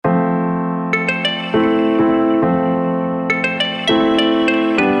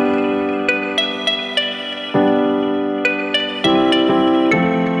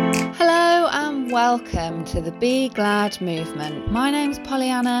Welcome to the Be Glad movement. My name's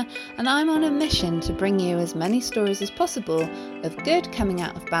Pollyanna and I'm on a mission to bring you as many stories as possible of good coming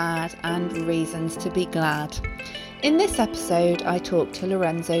out of bad and reasons to be glad. In this episode, I talked to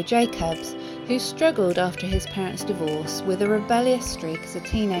Lawrenzo Jacobs, who struggled after his parents' divorce with a rebellious streak as a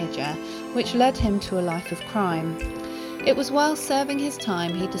teenager, which led him to a life of crime. It was while serving his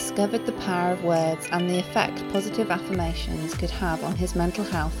time he discovered the power of words and the effect positive affirmations could have on his mental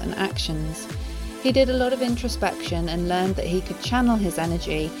health and actions. He did a lot of introspection and learned that he could channel his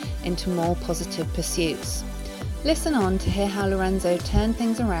energy into more positive pursuits. Listen on to hear how Lawrenzo turned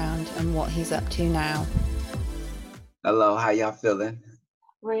things around and what he's up to now. Hello, how y'all feeling?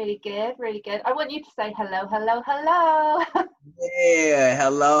 Really good, really good. I want you to say hello, hello, hello. Yeah,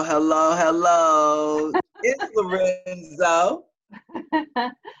 hello. It's Lawrenzo.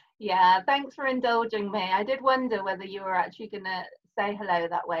 Yeah, thanks for indulging me. I did wonder whether you were actually going to say hello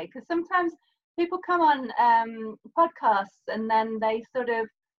that way, because sometimes people come on podcasts and then they sort of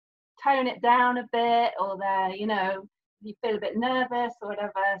tone it down a bit, or they're, you feel a bit nervous or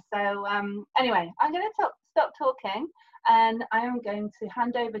whatever. So anyway, I'm going to stop talking and I am going to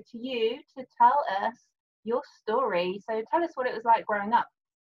hand over to you to tell us your story. So tell us what it was like growing up.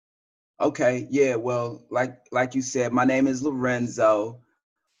 Okay, yeah, well, like you said, my name is Lawrenzo.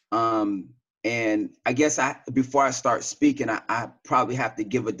 And I guess before I start speaking, I probably have to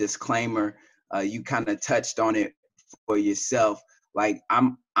give a disclaimer. You kind of touched on it for yourself. Like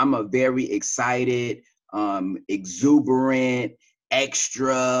I'm a very excited, exuberant,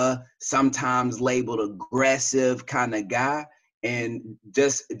 extra, sometimes labeled aggressive kind of guy. And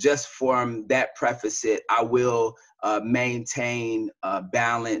just from that preface it, I will maintain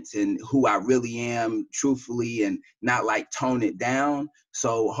balance in who I really am, truthfully, and not like tone it down.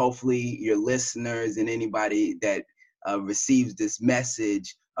 So hopefully your listeners and anybody that receives this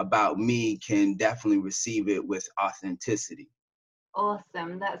message about me can definitely receive it with authenticity.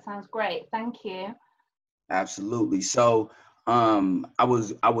 Awesome. That sounds great. Thank you. Absolutely. So I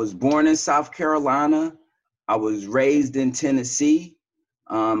was born in South Carolina. I was raised in Tennessee.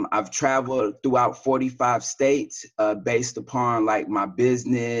 I've traveled throughout 45 states based upon like my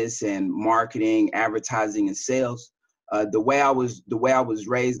business and marketing, advertising, and sales. The way I was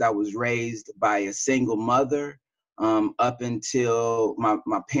raised, I was raised by a single mother up until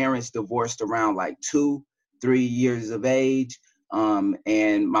my parents divorced around like 2-3 years of age.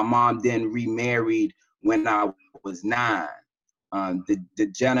 And my mom then remarried when I was 9.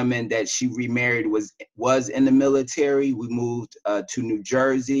 The gentleman that she remarried was in the military. We moved to New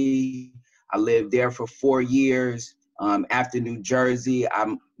Jersey. I lived there for 4 years. After New Jersey,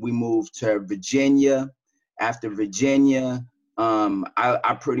 we moved to Virginia. After Virginia,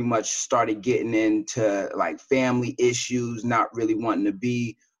 I pretty much started getting into like family issues, not really wanting to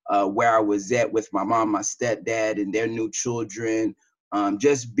be where I was at with my mom, my stepdad, and their new children,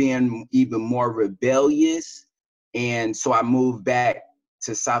 just being even more rebellious. And so I moved back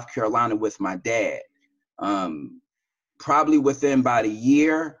to South Carolina with my dad. Probably within about a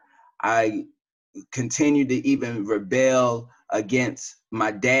year, I continued to even rebel against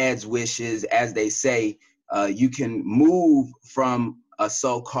my dad's wishes. As they say, you can move from a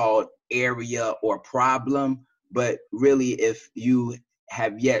so-called area or problem, but really if you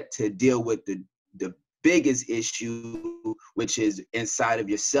have yet to deal with the biggest issue, which is inside of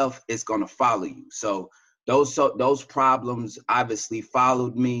yourself, it's going to follow you. So those problems obviously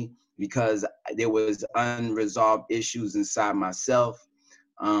followed me because there was unresolved issues inside myself.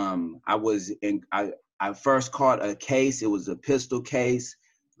 I first caught a case. It was a pistol case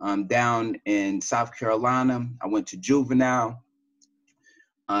down in South Carolina. I went to juvenile.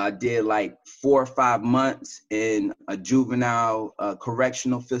 I did like 4 or 5 months in a juvenile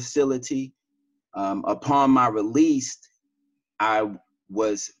correctional facility. Upon my release,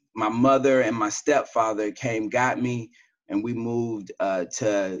 my mother and my stepfather got me, and we moved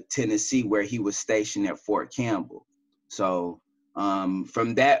to Tennessee, where he was stationed at Fort Campbell. So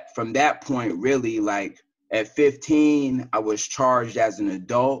from that point, really, like at 15, I was charged as an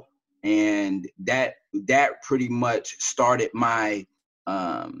adult, and that pretty much started my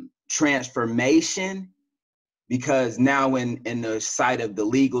transformation, because now in the sight of the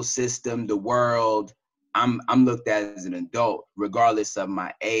legal system, the world, I'm looked at as an adult, regardless of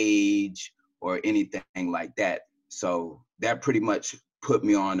my age or anything like that. So that pretty much put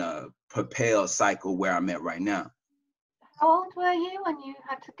me on a propel cycle where I'm at right now. How old were you when you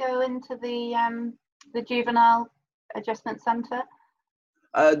had to go into the juvenile adjustment center?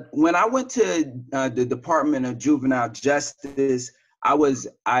 When I went to the Department of Juvenile Justice, I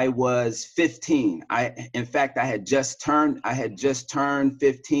was 15. In fact, I had just turned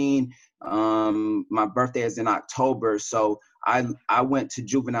 15, My birthday is in October, so I went to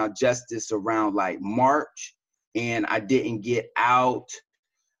juvenile justice around like March, and I didn't get out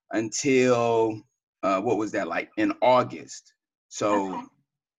until what was that, like in August. So Okay.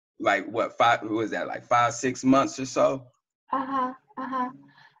 like what was that, like 5-6 months or so? Uh-huh. Uh-huh.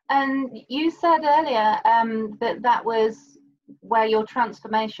 And you said earlier that was where your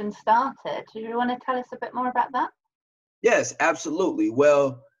transformation started. Do you want to tell us a bit more about that? Yes, absolutely.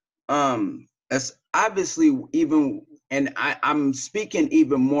 Well, that's obviously even, and I'm speaking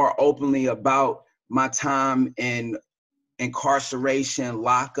even more openly about my time in incarceration,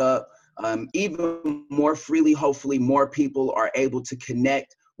 lockup, even more freely. Hopefully, more people are able to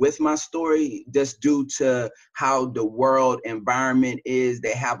connect with my story just due to how the world environment is.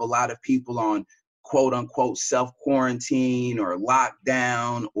 They have a lot of people on quote unquote self-quarantine or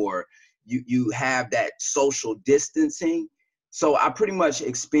lockdown, or you have that social distancing. So I pretty much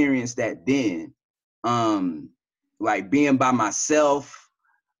experienced that then, like being by myself.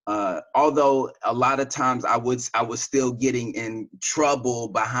 Although a lot of times I was still getting in trouble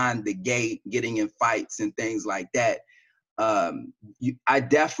behind the gate, getting in fights and things like that. I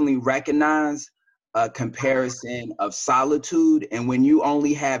definitely recognize a comparison of solitude, and when you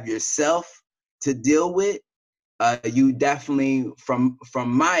only have yourself to deal with, you definitely, from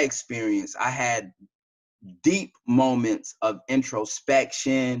my experience, I had deep moments of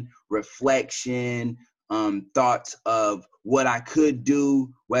introspection, reflection, thoughts of what I could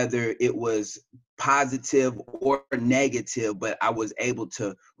do, whether it was positive or negative, but I was able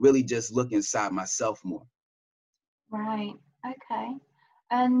to really just look inside myself more. Right. Okay.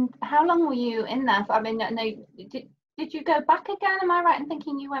 And how long were you in there? I mean, no, did you go back again? Am I right in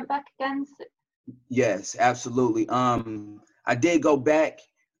thinking you went back again? Yes, absolutely. I did go back.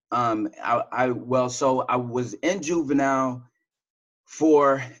 So I was in juvenile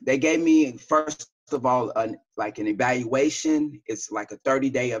they gave me, first of all, like an evaluation. It's like a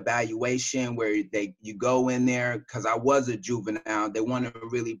 30-day evaluation where you go in there, because I was a juvenile. They want to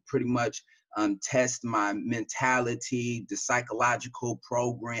really pretty much test my mentality, the psychological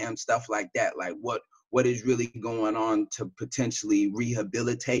program, stuff like that. Like what is really going on to potentially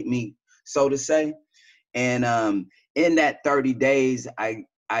rehabilitate me, so to say. And in that 30 days,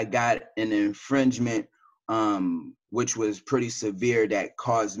 I got an infringement, which was pretty severe, that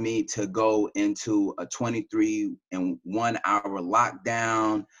caused me to go into a 23 and 1 hour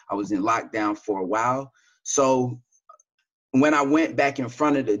lockdown. I was in lockdown for a while. So when I went back in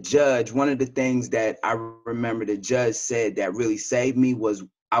front of the judge, one of the things that I remember the judge said that really saved me was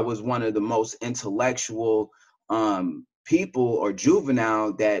I was one of the most intellectual people or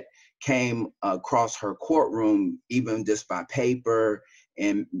juvenile that came across her courtroom, even just by paper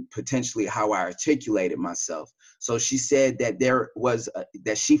and potentially how I articulated myself. So she said that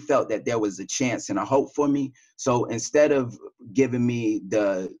that she felt that there was a chance and a hope for me. So instead of giving me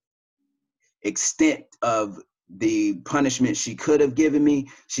the extent of the punishment she could have given me,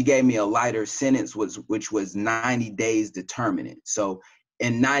 she gave me a lighter sentence, which was 90 days determinate. So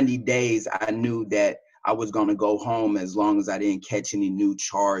in 90 days, I knew that I was going to go home as long as I didn't catch any new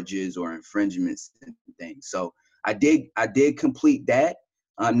charges or infringements and things. So I did complete that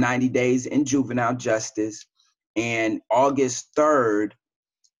 90 days in juvenile justice. And August 3rd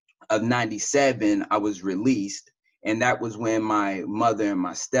of 97, I was released. And that was when my mother and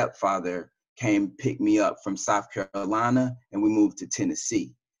my stepfather came pick me up from South Carolina, and we moved to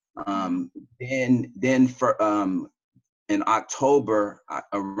Tennessee. Then for in October,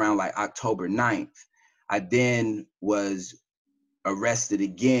 around like October 9th, I then was arrested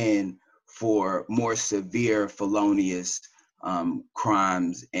again for more severe felonious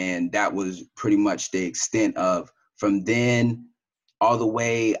crimes, and that was pretty much the extent of from then all the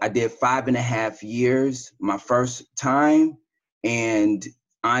way. I did 5.5 years my first time, and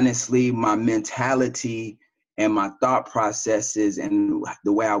honestly, my mentality and my thought processes and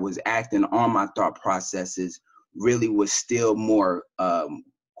the way I was acting on my thought processes really was still more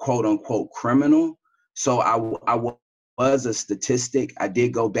quote unquote criminal. So I was a statistic. I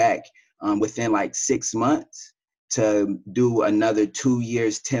did go back within like 6 months to do another 2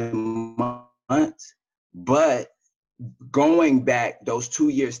 years, 10 months. But going back those 2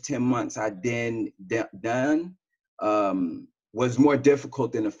 years, 10 months I then done was more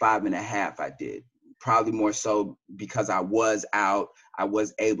difficult than the 5.5 I did. Probably more so because I was out. I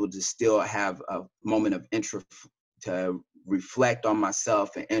was able to still have a moment of to reflect on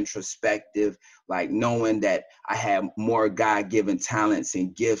myself and introspective, like knowing that I had more God-given talents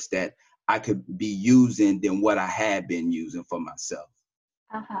and gifts that I could be using than what I had been using for myself.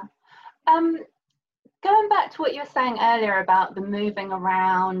 Uh-huh. Um, Going back to what you were saying earlier about the moving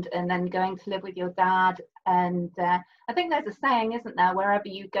around and then going to live with your dad, and I think there's a saying, isn't there, wherever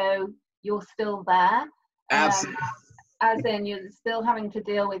you go, you're still there. Absolutely. As in, you're still having to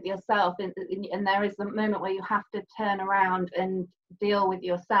deal with yourself, and there is the moment where you have to turn around and deal with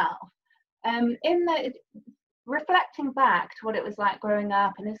yourself. In the reflecting back to what it was like growing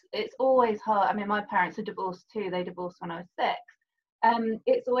up, and it's always hard. I mean, my parents are divorced too. They divorced when I was 6.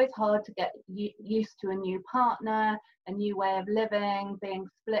 It's always hard to get used to a new partner, a new way of living, being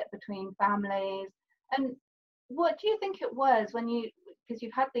split between families. And what do you think it was when because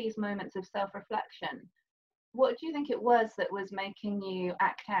you've had these moments of self-reflection, what do you think it was that was making you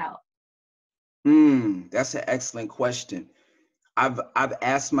act out? That's an excellent question. I've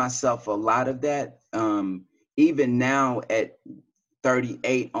asked myself a lot of that. Even now at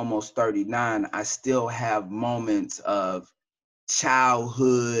 38, almost 39, I still have moments of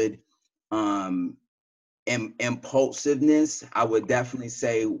childhood impulsiveness. I would definitely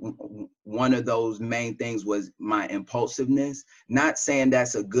say one of those main things was my impulsiveness. Not saying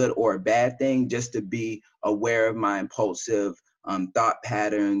that's a good or a bad thing, just to be aware of my impulsive thought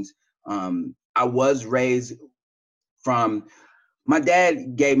patterns. I was raised from, my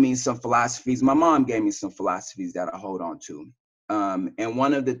dad gave me some philosophies. My mom gave me some philosophies that I hold on to. And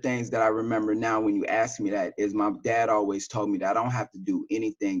one of the things that I remember now when you ask me that is my dad always told me that I don't have to do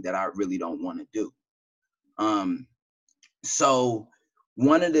anything that I really don't want to do. So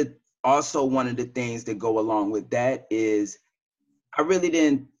one of the things that go along with that is I really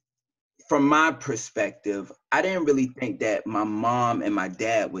didn't, from my perspective, I didn't really think that my mom and my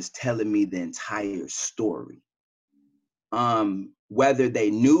dad was telling me the entire story. Whether they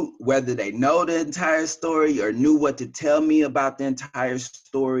know the entire story or knew what to tell me about the entire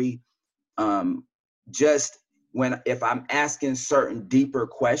story, just if I'm asking certain deeper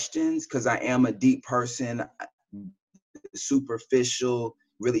questions, because I am a deep person, superficial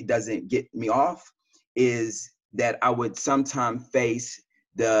really doesn't get me off, is that I would sometimes face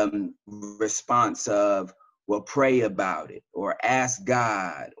the response of, well, pray about it or ask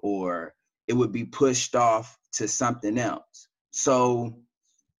God, or it would be pushed off to something else. So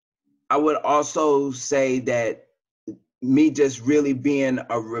I would also say that me just really being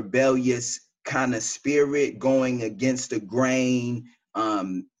a rebellious kind of spirit, going against the grain,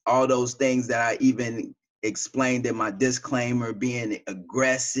 all those things that I even explained in my disclaimer, being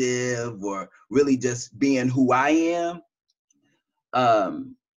aggressive or really just being who I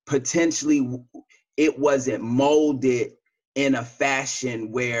am, potentially it wasn't molded in a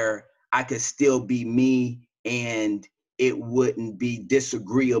fashion where I could still be me and it wouldn't be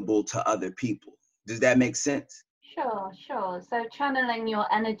disagreeable to other people. Does that make sense? Sure. So channeling your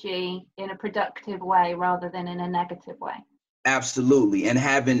energy in a productive way rather than in a negative way. Absolutely. And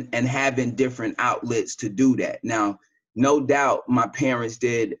having different outlets to do that. Now, no doubt my parents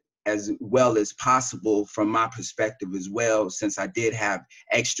did as well as possible from my perspective as well, since I did have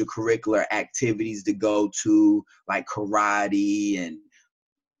extracurricular activities to go to, like karate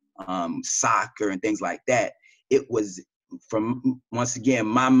and soccer and things like that. It was, from, once again,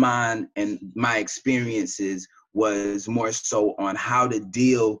 my mind and my experiences was more so on how to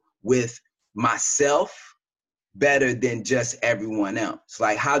deal with myself better than just everyone else.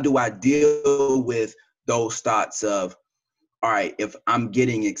 Like, how do I deal with those thoughts of, all right, if I'm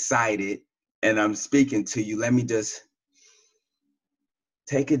getting excited and I'm speaking to you, let me just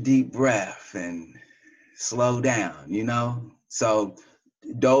take a deep breath and slow down, you know? So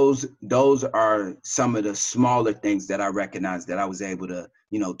those are some of the smaller things that I recognize that I was able to,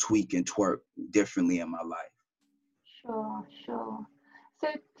 tweak and twerk differently in my life. Sure. So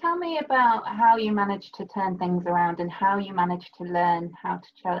tell me about how you managed to turn things around and how you managed to learn how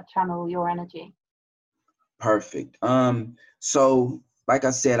to channel your energy. Perfect. So like I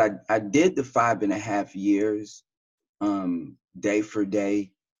said, I did the 5.5 years, day for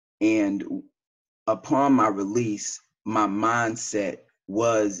day. And upon my release, my mindset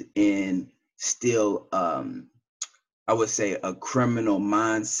was in still, I would say, a criminal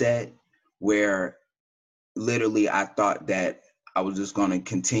mindset, where literally I thought that I was just going to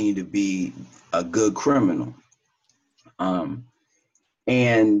continue to be a good criminal.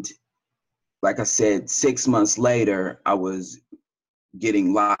 And like I said, 6 months later, I was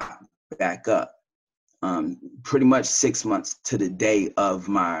getting locked back up. Pretty much 6 months to the day of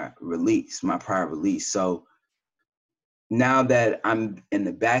my release, my prior release. So now that I'm in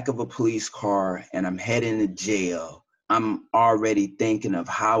the back of a police car and I'm heading to jail, I'm already thinking of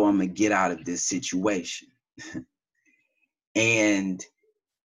how I'm gonna get out of this situation. And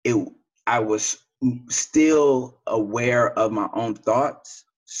I was still aware of my own thoughts.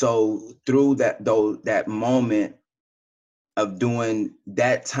 So through that moment of doing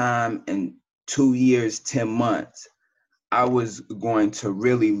that time in 2 years, 10 months, I was going to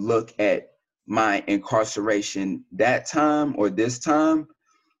really look at my incarceration that time or this time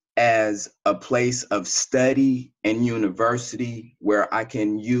as a place of study and university where I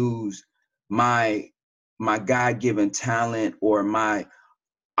can use my God-given talent or my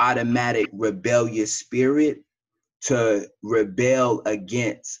automatic rebellious spirit to rebel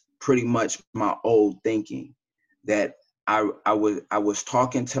against pretty much my old thinking. That I was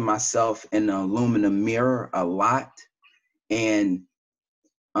talking to myself in the aluminum mirror a lot, and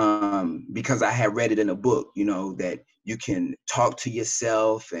because I had read it in a book, that you can talk to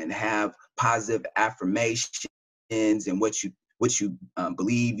yourself and have positive affirmations and what you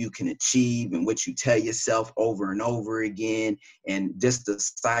believe you can achieve and what you tell yourself over and over again, and just the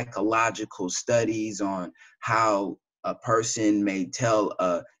psychological studies on how a person may tell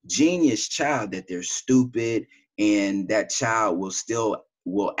a genius child that they're stupid, and that child will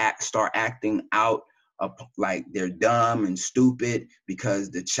start acting out like they're dumb and stupid because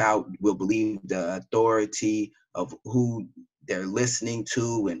the child will believe the authority of who they're listening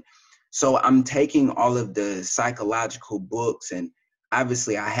to. And so I'm taking all of the psychological books, and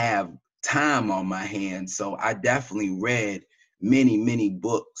obviously I have time on my hands, so I definitely read many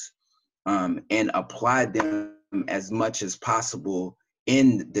books and applied them as much as possible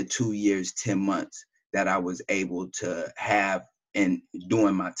in the 2 years, 10 months that I was able to have in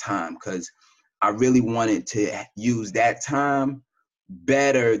doing my time, because I really wanted to use that time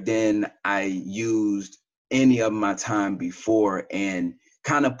better than I used any of my time before, and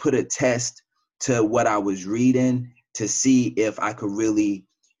kind of put a test to what I was reading to see if I could really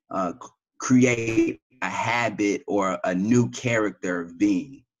create a habit or a new character of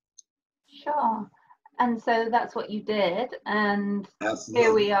being. Sure. And so that's what you did, and Absolutely.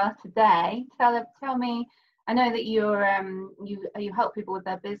 here we are today. Tell me. I know that you help people with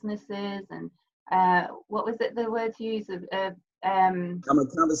their businesses, and what was it, the word you used? I'm a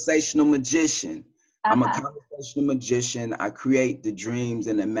conversational magician. I'm a Uh-huh. conversational magician. I create the dreams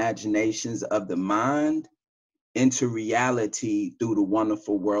and imaginations of the mind into reality through the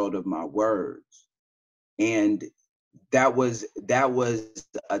wonderful world of my words. And that was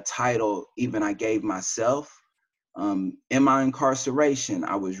a title even I gave myself. In my incarceration,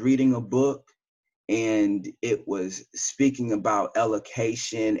 I was reading a book, and it was speaking about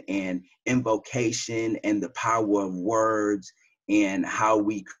elocation and invocation and the power of words, and how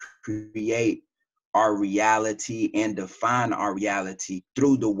we create our reality and define our reality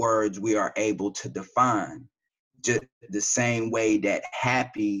through the words we are able to define. Just the same way that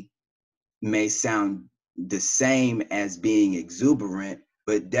happy may sound the same as being exuberant,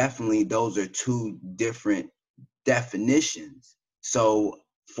 but definitely those are two different definitions. So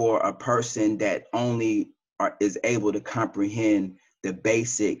for a person that only is able to comprehend the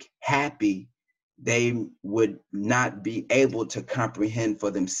basic happy, they would not be able to comprehend for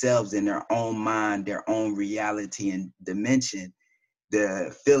themselves in their own mind, their own reality and dimension,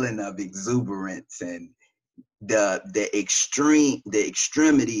 the feeling of exuberance and the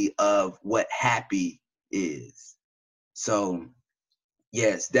extremity of what happy is. So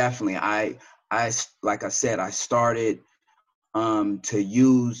yes, definitely. I like I said, I started to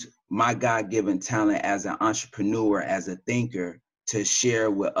use my God-given talent as an entrepreneur, as a thinker, to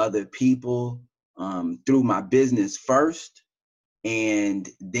share with other people through my business first, and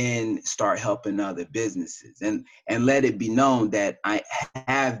then start helping other businesses, and let it be known that I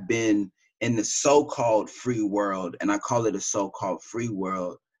have been in the so-called free world, and I call it a so-called free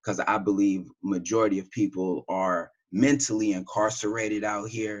world because I believe majority of people are mentally incarcerated out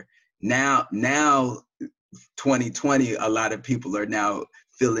here now. 2020, a lot of people are now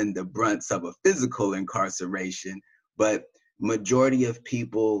feeling the brunts of a physical incarceration, but majority of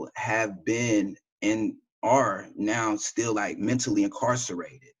people have been and are now still like mentally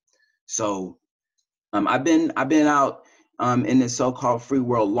incarcerated. So I've been out in the so-called free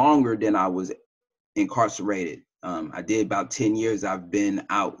world longer than I was incarcerated. I did about 10 years. I've been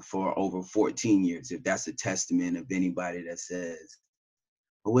out for over 14 years, if that's a testament of anybody that says,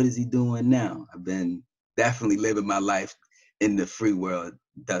 well, what is he doing now? I've been definitely living my life in the free world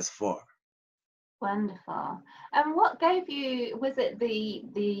thus far. Wonderful. And what gave you, was it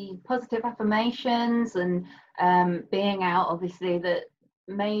the positive affirmations and being out, obviously, that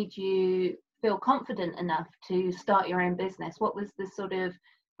made you feel confident enough to start your own business? What was the sort of,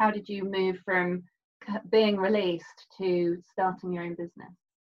 how did you move from being released to starting your own business?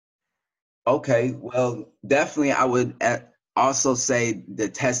 Okay, well, definitely I would also say the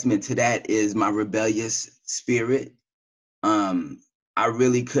testament to that is my rebellious spirit. I I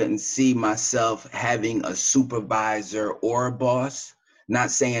really couldn't see myself having a supervisor or a boss. Not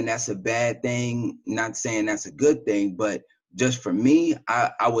saying that's a bad thing, not saying that's a good thing, but just for me,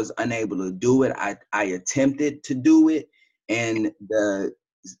 I was unable to do it. I attempted to do it, and the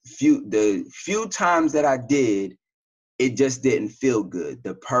few times that I did, it just didn't feel good.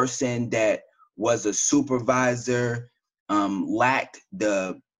 The person that was a supervisor lacked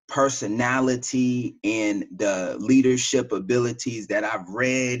the personality and the leadership abilities that I've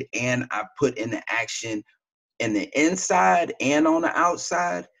read and I've put into action in the inside and on the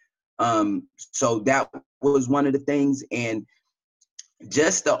outside. So that was one of the things, and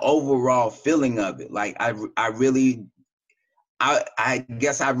just the overall feeling of it. Like I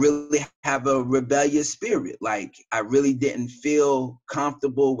guess I really have a rebellious spirit. Like I really didn't feel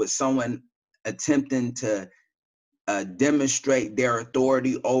comfortable with someone attempting to demonstrate their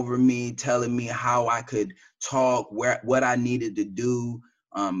authority over me, telling me how I could talk, what I needed to do,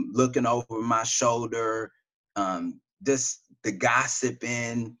 looking over my shoulder, just the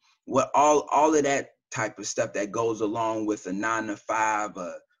gossiping, all of that type of stuff that goes along with a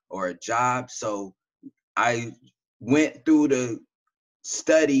 9-to-5 or a job. So I went through the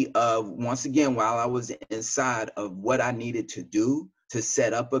study of, once again, while I was inside, of what I needed to do to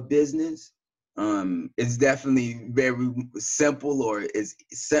set up a business. It's definitely very simple, or is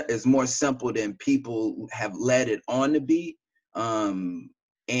more simple than people have led it on to be.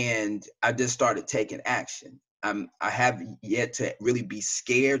 And I just started taking action. I have yet to really be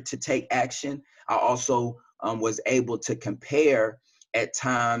scared to take action. I also was able to compare at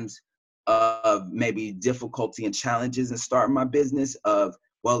times of maybe difficulty and challenges in starting my business of,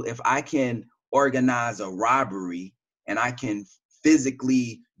 well, if I can organize a robbery and I can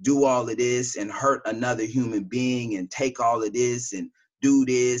physically do all of this and hurt another human being and take all of this and do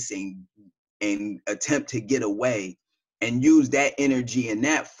this and attempt to get away and use that energy in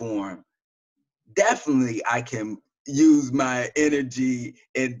that form, definitely I can use my energy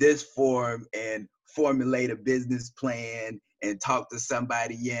in this form and formulate a business plan and talk to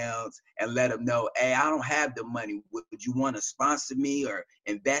somebody else and let them know, hey, I don't have the money. Would you want to sponsor me or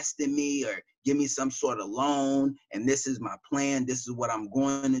invest in me or give me some sort of loan? And this is my plan. This is what I'm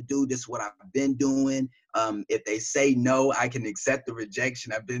going to do. This is what I've been doing. If they say no, I can accept the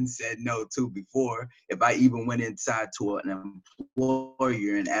rejection. I've been said no to before. If I even went inside to an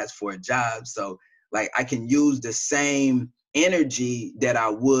employer and asked for a job. So like I can use the same energy that I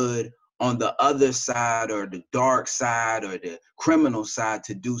would on the other side or the dark side or the criminal side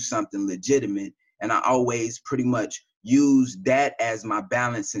to do something legitimate. And I always pretty much use that as my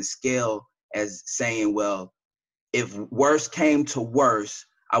balance and scale, as saying, well, if worse came to worse,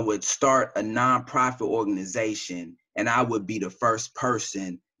 I would start a nonprofit organization and I would be the first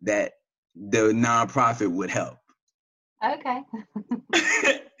person that the nonprofit would help. Okay.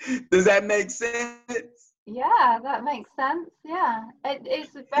 Does that make sense? Yeah, that makes sense. Yeah,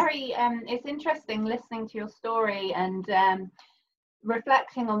 it's very it's interesting listening to your story and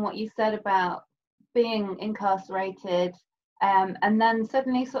reflecting on what you said about being incarcerated, and then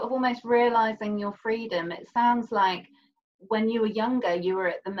suddenly sort of almost realizing your freedom. It sounds like when you were younger, you were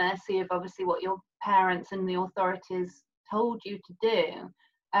at the mercy of obviously what your parents and the authorities told you to do.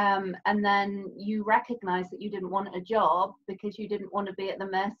 And then you recognized that you didn't want a job because you didn't want to be at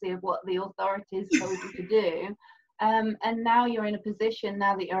the mercy of what the authorities told you to do. And now you're in a position,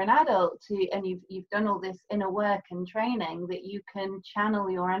 now that you're an adult, and you've done all this inner work and training, that you can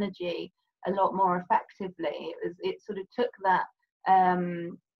channel your energy a lot more effectively. It sort of took that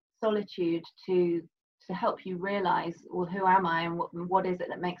solitude to help you realize, well, who am I, and what is it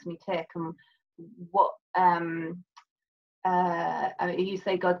that makes me tick, and what I mean, you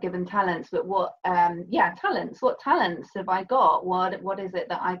say God-given talents, but what talents, what talents have I got? What is it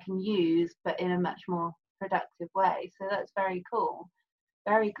that I can use but in a much more productive way? So that's very cool.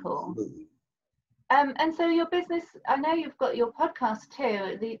 Very cool. Absolutely. And so your business, I know you've got your podcast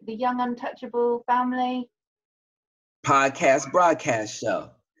too, the Young Untouchable Family Podcast broadcast show.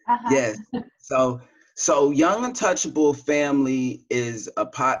 Uh-huh. Yes. So Young Untouchable Family is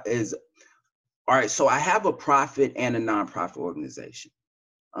all right. So I have a profit and a nonprofit organization.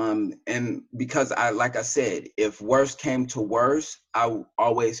 And because like I said, if worse came to worse, I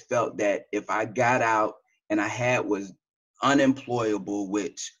always felt that if I got out and I was unemployable,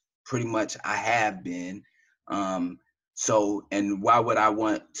 which pretty much I have been, so, and why would I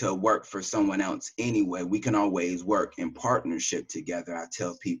want to work for someone else anyway? We can always work in partnership together, I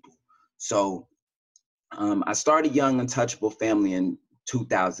tell people. So I started Young Untouchable Family in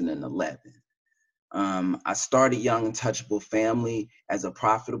 2011. I started Young Untouchable Family as a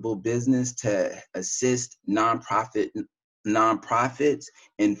profitable business to assist nonprofit nonprofits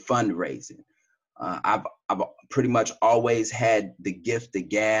and fundraising. I've pretty much always had the gift of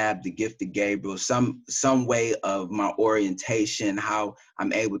gab, the gift of Gabriel, some way of my orientation, how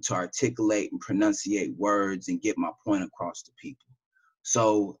I'm able to articulate and pronunciate words and get my point across to people.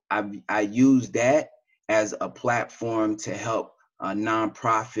 So I use that as a platform to help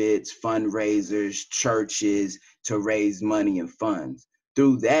nonprofits, fundraisers, churches to raise money and funds.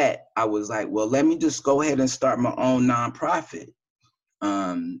 Through that, I was like, well, let me just go ahead and start my own nonprofit.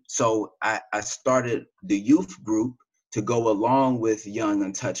 So I started the youth group to go along with Young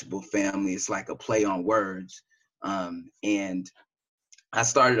Untouchable Family. It's like a play on words. And I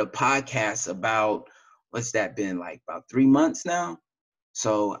started a podcast about, what's that been, like about 3 months now?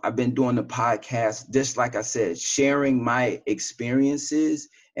 So I've been doing the podcast, just like I said, sharing my experiences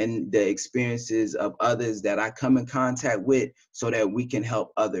and the experiences of others that I come in contact with so that we can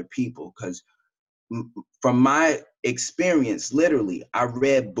help other people. Because from my experience, literally, I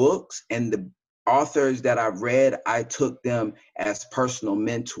read books, and the authors that I've read, I took them as personal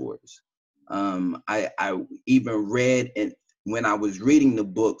mentors. I even read, and when I was reading the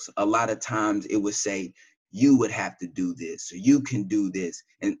books, a lot of times it would say, you would have to do this, or you can do this.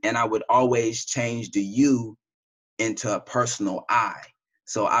 And I would always change the you into a personal I.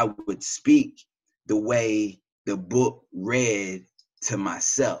 So I would speak the way the book read to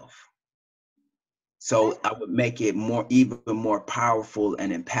myself. So I would make it even more powerful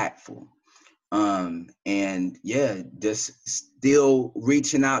and impactful. And yeah, just still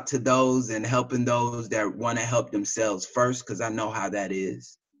reaching out to those and helping those that want to help themselves first, because I know how that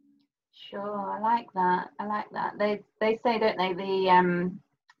is. Sure, I like that. I like that. They say, don't they,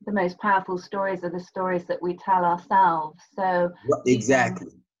 the most powerful stories are the stories that we tell ourselves. So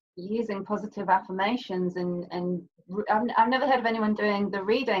exactly, using positive affirmations, and I've never heard of anyone doing the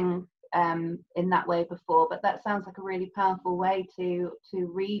reading in that way before, but that sounds like a really powerful way to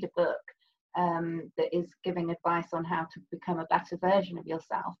read a book that is giving advice on how to become a better version of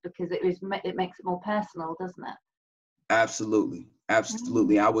yourself, because it makes it more personal, doesn't it? Absolutely.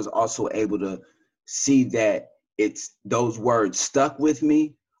 I was also able to see that those words stuck with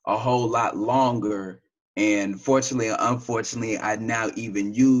me a whole lot longer. And fortunately or unfortunately, I now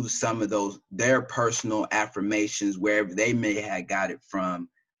even use some of their personal affirmations, wherever they may have got it from,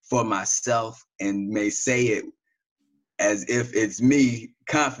 for myself, and may say it as if it's me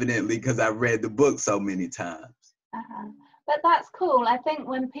confidently because I've read the book so many times. But that's cool. I think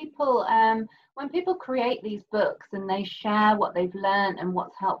when people create these books and they share what they've learned and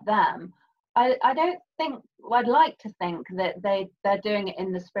what's helped them, I don't think, well, I'd like to think that they're doing it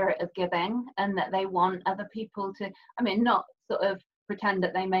in the spirit of giving, and that they want other people to, I mean, not sort of pretend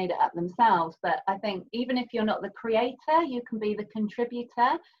that they made it up themselves, but I think even if you're not the creator, you can be the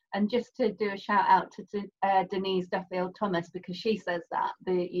contributor. And just to do a shout out to Denise Duffield Thomas, because she says that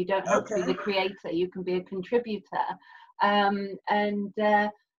you don't have to be the creator, you can be a contributor.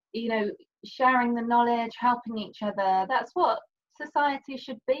 You know, sharing the knowledge, helping each other, that's what society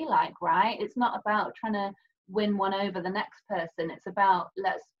should be like, right? It's not about trying to win one over the next person. It's about,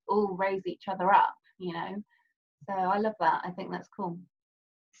 let's all raise each other up, you know. So I love that. I think that's cool.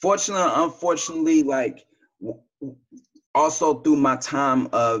 Fortunately, unfortunately, like also through my time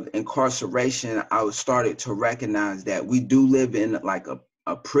of incarceration, I started to recognize that we do live in like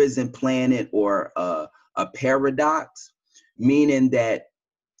a prison planet, or a paradox, meaning that,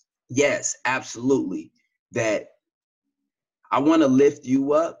 yes, absolutely, that I want to lift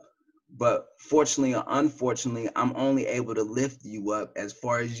you up, but fortunately or unfortunately, I'm only able to lift you up as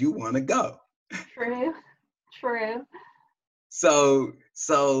far as you want to go. True. So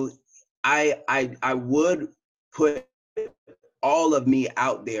I would put all of me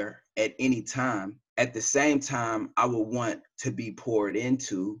out there at any time. At the same time, I would want to be poured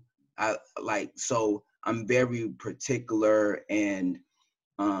into. So I'm very particular and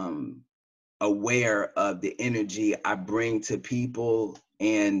aware of the energy I bring to people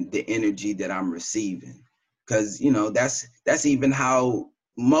and the energy that I'm receiving. Because, you know, that's even how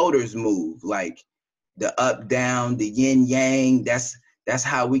motors move, like the up, down, the yin, yang. That's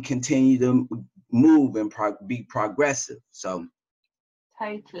how we continue to move and be progressive. So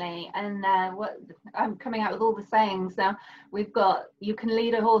totally. And what I'm coming out with all the sayings now. We've got, you can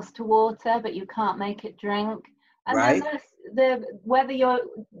lead a horse to water, but you can't make it drink. And right. then there's whether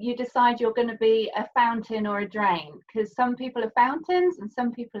you decide you're going to be a fountain or a drain, because some people are fountains and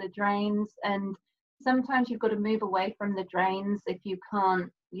some people are drains, and sometimes you've got to move away from the drains if you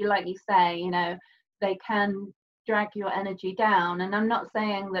can't. You, like you say, you know, they can drag your energy down. And I'm not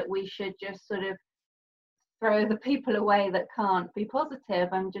saying that we should just sort of throw the people away that can't be positive.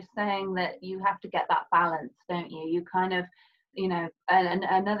 I'm just saying that you have to get that balance, don't you? You kind of, you know, and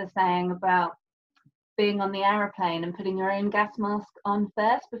another saying about being on the aeroplane and putting your own gas mask on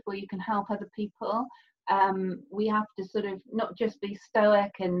first before you can help other people. We have to sort of not just be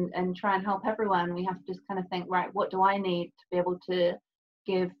stoic and try and help everyone. We have to just kind of think, right, what do I need to be able to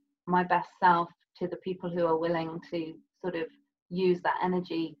give my best self to the people who are willing to sort of use that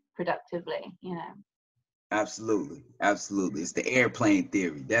energy productively, you know? Absolutely. Absolutely. It's the airplane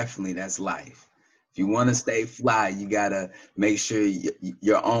theory. Definitely, that's life. If you want to stay fly, you got to make sure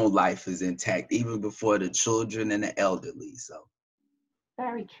your own life is intact, even before the children and the elderly. So,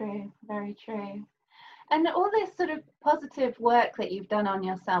 very true. Very true. And all this sort of positive work that you've done on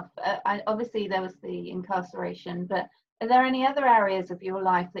yourself, obviously there was the incarceration, but are there any other areas of your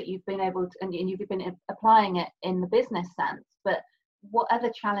life that you've been able to, and you've been applying it in the business sense, but what other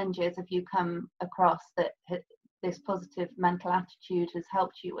challenges have you come across that this positive mental attitude has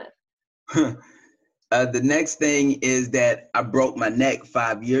helped you with? The next thing is that I broke my neck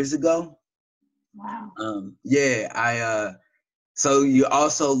 5 years ago. Wow. So you're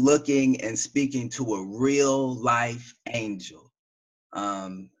also looking and speaking to a real life angel.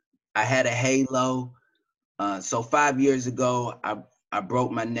 I had a halo. So 5 years ago, I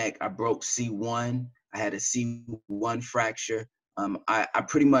broke my neck. I broke C1. I had a C1 fracture. I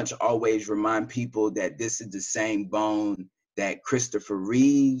pretty much always remind people that this is the same bone that Christopher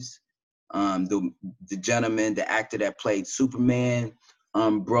Reeves, the gentleman, the actor that played Superman,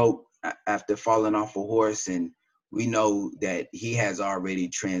 broke after falling off a horse. And we know that he has already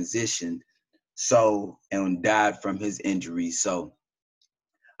transitioned, and died from his injuries. So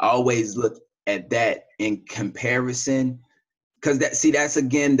I always look at that in comparison, because that's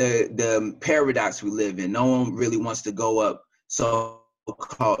again the paradox we live in. No one really wants to go up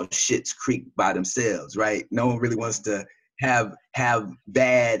so-called Schitt's Creek by themselves, right? No one really wants to have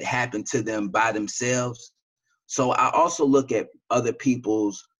bad happen to them by themselves. So I also look at other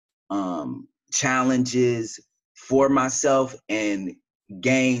people's challenges for myself and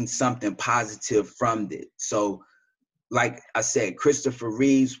gain something positive from it. So like I said, Christopher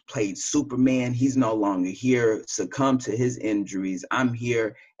Reeves played Superman. He's no longer here, succumbed to his injuries. I'm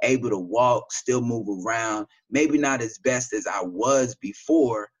here, able to walk, still move around, maybe not as best as I was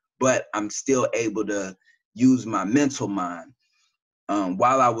before, but I'm still able to use my mental mind.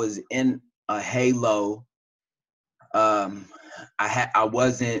 While I was in a halo, I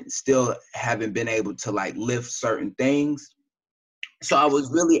wasn't still haven't been able to like lift certain things. So I was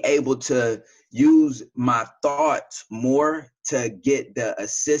really able to use my thoughts more to get the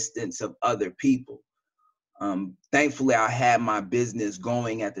assistance of other people. Thankfully, I had my business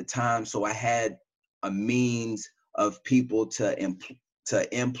going at the time, so I had a means of people to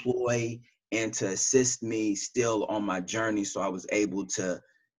employ and to assist me still on my journey. So I was able to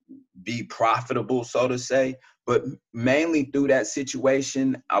be profitable, so to say. But mainly through that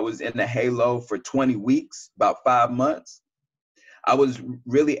situation, I was in the halo for 20 weeks, about 5 months. I was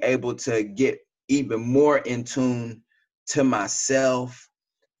really able to get even more in tune to myself,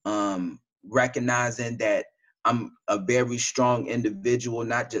 recognizing that I'm a very strong individual,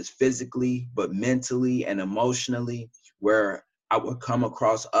 not just physically, but mentally and emotionally, where I would come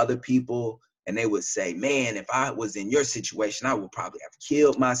across other people and they would say, man, if I was in your situation, I would probably have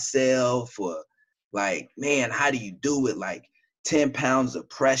killed myself, or like, man, how do you do it? Like 10 pounds of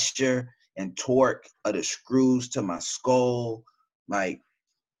pressure and torque of the screws to my skull. Like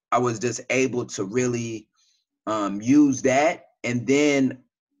I was just able to really use that, and then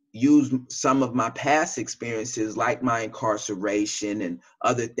use some of my past experiences like my incarceration and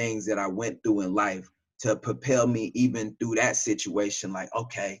other things that I went through in life to propel me even through that situation. Like,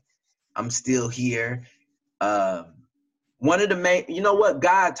 okay, I'm still here. One of the main, you know what,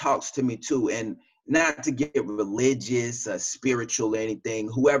 God talks to me too, and not to get religious, spiritual or anything,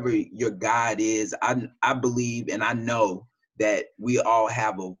 whoever your God is, I believe and I know that we all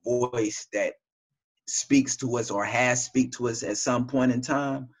have a voice that speaks to us or has speak to us at some point in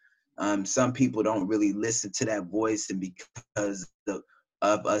time. Some people don't really listen to that voice, and because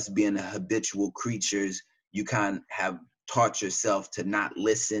of us being habitual creatures, you kind of have taught yourself to not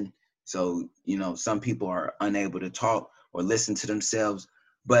listen. So, you know, some people are unable to talk or listen to themselves.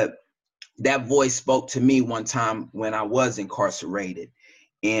 But that voice spoke to me one time when I was incarcerated.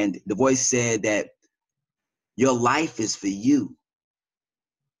 And the voice said that your life is for you,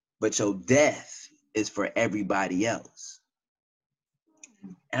 but your death is for everybody else.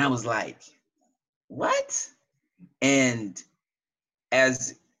 And I was like, what? And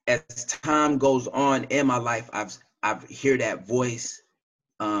as time goes on in my life, I've heard that voice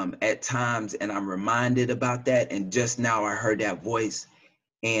at times, and I'm reminded about that. And just now I heard that voice,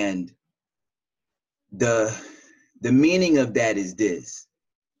 and the meaning of that is this.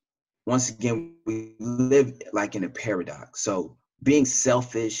 Once again, we live like in a paradox. So being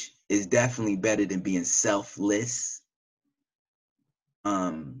selfish is definitely better than being selfless.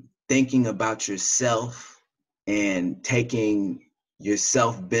 Thinking about yourself and taking your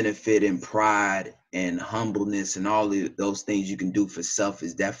self-benefit and pride and humbleness and all of those things you can do for self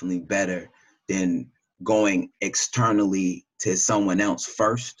is definitely better than going externally to someone else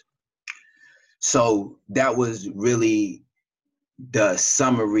first. So that was really the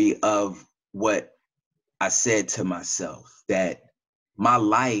summary of what I said to myself, that my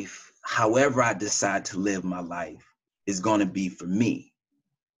life, however I decide to live my life, is going to be for me.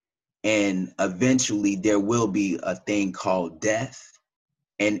 And eventually there will be a thing called death.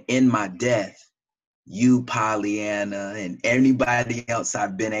 And in my death, you, Pollyanna, and anybody else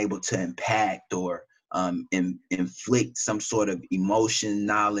I've been able to impact or inflict some sort of emotion,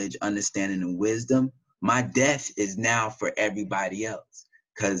 knowledge, understanding, and wisdom, my death is now for everybody else.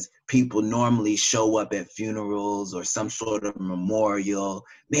 Because people normally show up at funerals or some sort of memorial.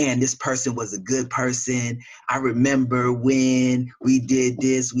 Man, this person was a good person. I remember when we did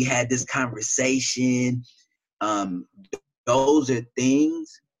this, we had this conversation. Those are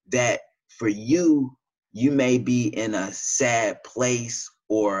things that for you, you may be in a sad place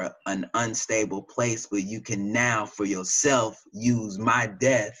or an unstable place, but you can now for yourself use my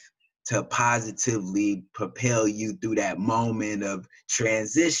death to positively propel you through that moment of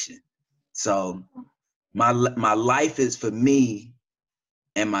transition. So my life is for me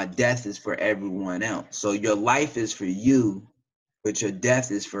and my death is for everyone else. So your life is for you, but your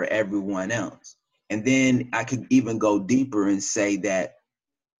death is for everyone else. And then I could even go deeper and say that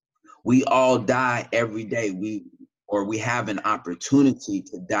we all die every day. We have an opportunity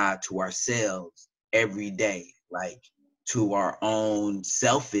to die to ourselves every day, like to our own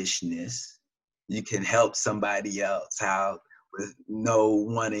selfishness. You can help somebody else out with no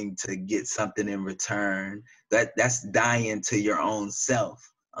wanting to get something in return. That's dying to your own self.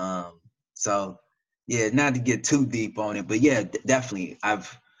 So yeah, not to get too deep on it, but yeah, definitely.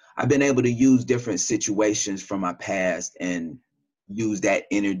 I've been able to use different situations from my past and use that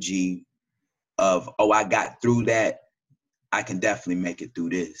energy of, oh, I got through that. I can definitely make it through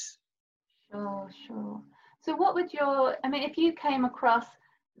this. Sure. So what would if you came across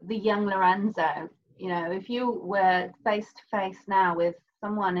the young Lawrenzo, if you were face to face now with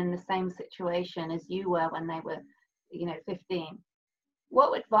someone in the same situation as you were when they were, 15,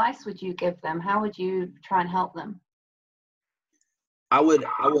 what advice would you give them? How would you try and help them? I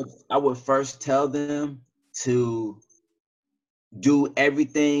would first tell them to do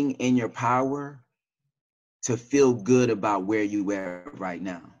everything in your power to feel good about where you are right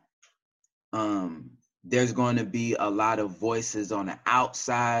now. There's going to be a lot of voices on the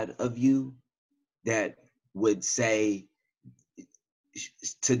outside of you that would say,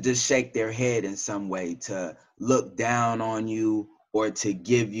 to just shake their head in some way, to look down on you, or to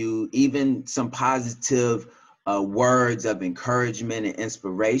give you even some positive words of encouragement and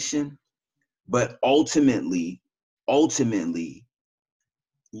inspiration. But ultimately,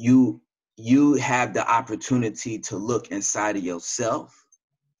 you have the opportunity to look inside of yourself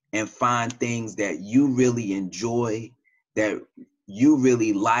and find things that you really enjoy, that you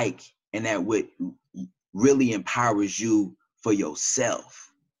really like, and that would really empowers you for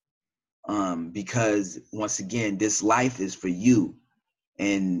yourself. Because once again, this life is for you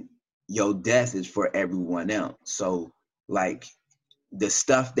and your death is for everyone else. So like the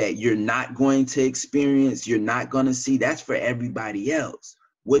stuff that you're not going to experience, you're not going to see, that's for everybody else.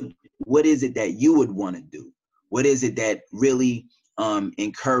 What is it that you would want to do? What is it that really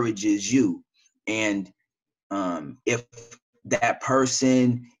encourages you? And if that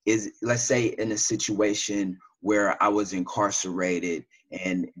person is, let's say, in a situation where I was incarcerated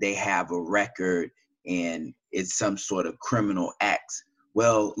and they have a record and it's some sort of criminal acts,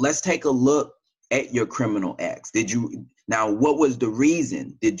 well, let's take a look at your criminal acts. What was the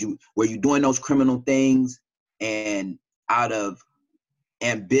reason? Were you doing those criminal things and out of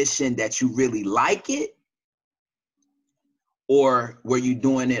ambition that you really like it? Or were you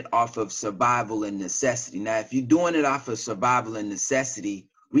doing it off of survival and necessity? Now, if you're doing it off of survival and necessity,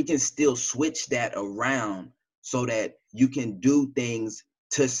 we can still switch that around so that you can do things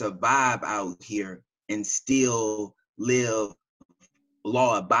to survive out here and still live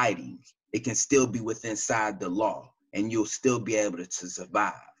law abiding. It can still be within inside the law and you'll still be able to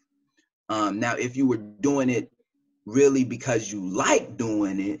survive. Now, if you were doing it really because you like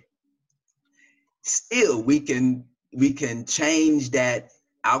doing it, still we can change that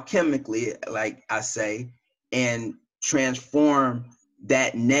alchemically, like I say, and transform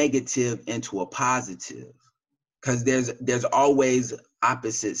that negative into a positive. Because there's always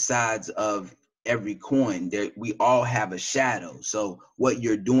opposite sides of every coin. We all have a shadow. So what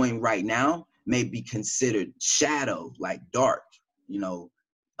you're doing right now may be considered shadow, like dark, you know,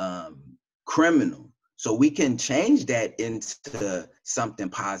 criminal. So we can change that into something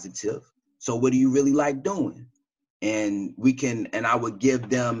positive. So what do you really like doing? And I would give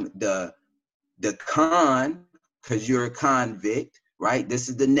them the con, because you're a convict, right? This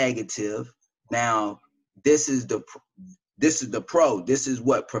is the negative. Now, this is the pro. This is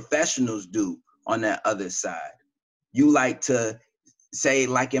what professionals do on that other side. You like to say,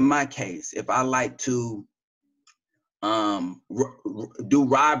 like in my case, if I like to do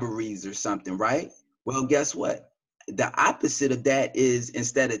robberies or something, right? Well, guess what? The opposite of that is,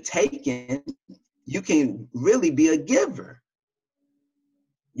 instead of taking, you can really be a giver.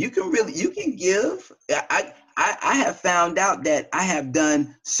 You can give. I have found out that I have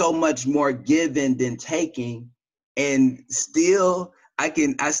done so much more giving than taking, and still I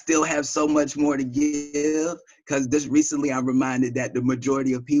still have so much more to give, because just recently I'm reminded that the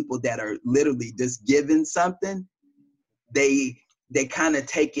majority of people that are literally just giving something, they kind of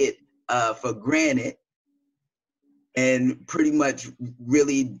take it for granted and pretty much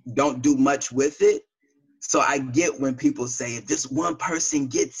really don't do much with it. So I get when people say, if this one person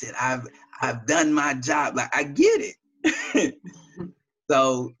gets it, I've done my job. Like, I get it.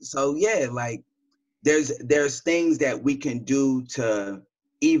 So yeah, like there's things that we can do to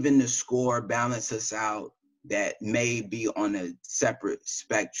even the score, balance us out, that may be on a separate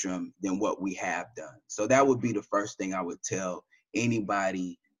spectrum than what we have done. So that would be the first thing I would tell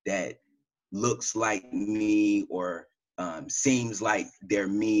anybody that looks like me or seems like they're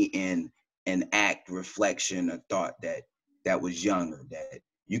me in an act, reflection, or thought that was younger, that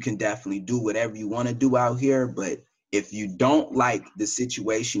you can definitely do whatever you want to do out here. But if you don't like the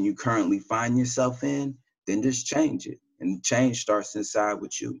situation you currently find yourself in, then just change it. And change starts inside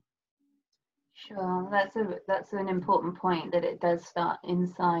with you. Sure, that's an important point, that it does start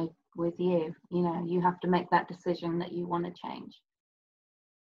inside with you. You know, you have to make that decision that you want to change.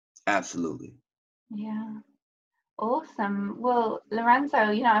 Absolutely. Yeah. Awesome. Well,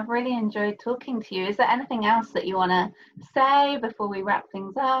 Lawrenzo, you know, I've really enjoyed talking to you. Is there anything else that you want to say before we wrap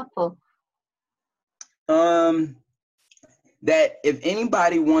things up? Or that if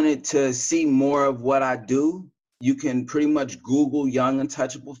anybody wanted to see more of what I do, you can pretty much Google Young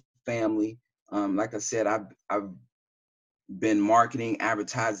Untouchable Family. Like I said, I've been marketing,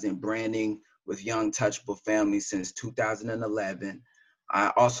 advertising, branding with Young Touchable Family since 2011. I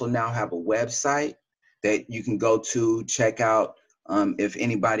also now have a website that you can go to check out if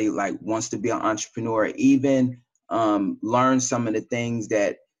anybody like wants to be an entrepreneur, even learn some of the things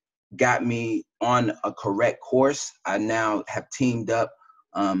that got me on a correct course. I now have teamed up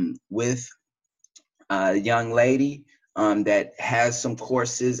with a young lady that has some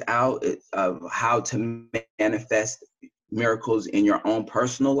courses out of how to manifest miracles in your own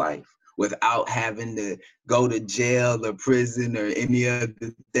personal life without having to go to jail or prison or any of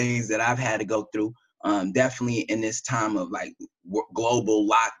the things that I've had to go through. Definitely in this time of like global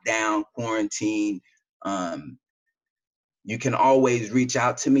lockdown, quarantine, you can always reach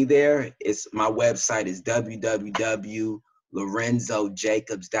out to me there. My website is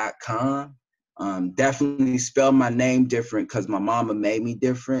www.lawrenzojacobs.com. Definitely spell my name different because my mama made me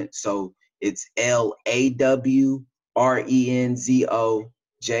different. So it's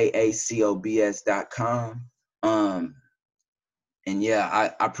LAWRENZOJACOBS.com. And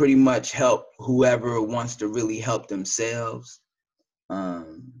yeah, I pretty much help whoever wants to really help themselves.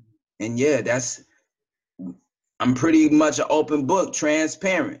 And yeah, I'm pretty much an open book,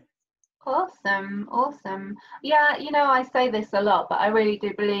 transparent. awesome, awesome. Yeah, you know, I say this a lot, but I really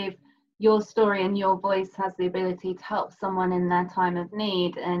do believe your story and your voice has the ability to help someone in their time of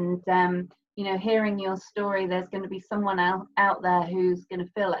need. And you know, hearing your story, there's going to be someone out there who's going to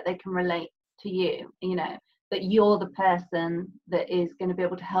feel like they can relate to you, you know, that you're the person that is going to be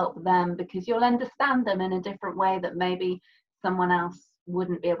able to help them, because you'll understand them in a different way that maybe someone else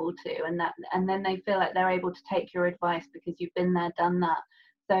wouldn't be able to, and then they feel like they're able to take your advice because you've been there, done that.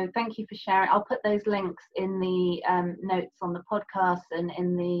 So thank you for sharing. I'll put those links in the notes on the podcast and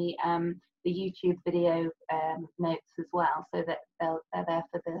in the YouTube video notes as well, so that they're there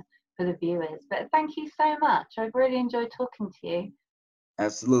for the viewers. But thank you so much. I've really enjoyed talking to you.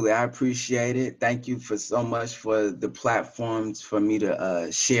 Absolutely, I appreciate it. Thank you for so much for the platforms for me to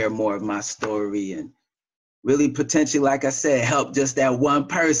share more of my story and really potentially, like I said, help just that one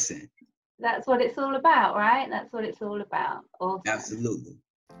person. That's what it's all about, right? That's what it's all about. Awesome. Absolutely.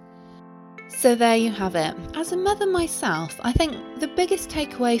 So there you have it. As a mother myself, I think the biggest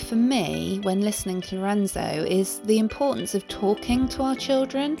takeaway for me when listening to Lawrenzo is the importance of talking to our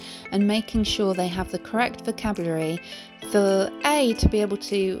children and making sure they have the correct vocabulary for A, to be able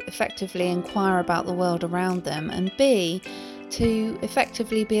to effectively inquire about the world around them, and B, to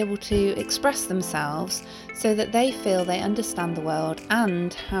effectively be able to express themselves so that they feel they understand the world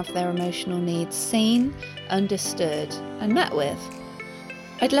and have their emotional needs seen, understood and met with.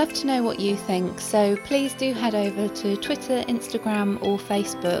 I'd love to know what you think, so please do head over to Twitter, Instagram or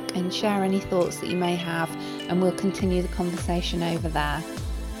Facebook and share any thoughts that you may have, and we'll continue the conversation over there.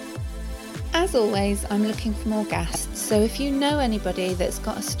 As always, I'm looking for more guests, so if you know anybody that's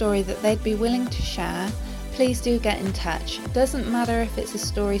got a story that they'd be willing to share, please do get in touch. It doesn't matter if it's a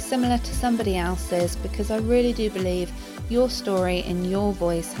story similar to somebody else's, because I really do believe your story in your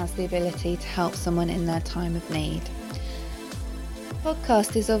voice has the ability to help someone in their time of need. The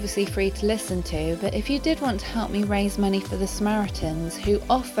podcast is obviously free to listen to, but if you did want to help me raise money for the Samaritans, who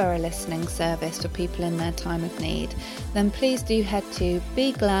offer a listening service for people in their time of need, then please do head to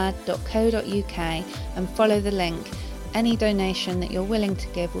beglad.co.uk and follow the link. Any donation that you're willing to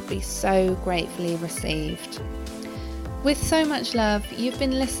give would be so gratefully received. With so much love, you've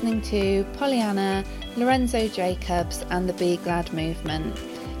been listening to Pollyanna, Lawrenzo Jacobs and the Be Glad movement.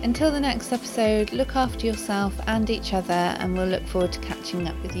 Until the next episode, look after yourself and each other, and we'll look forward to catching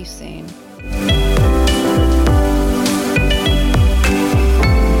up with you soon.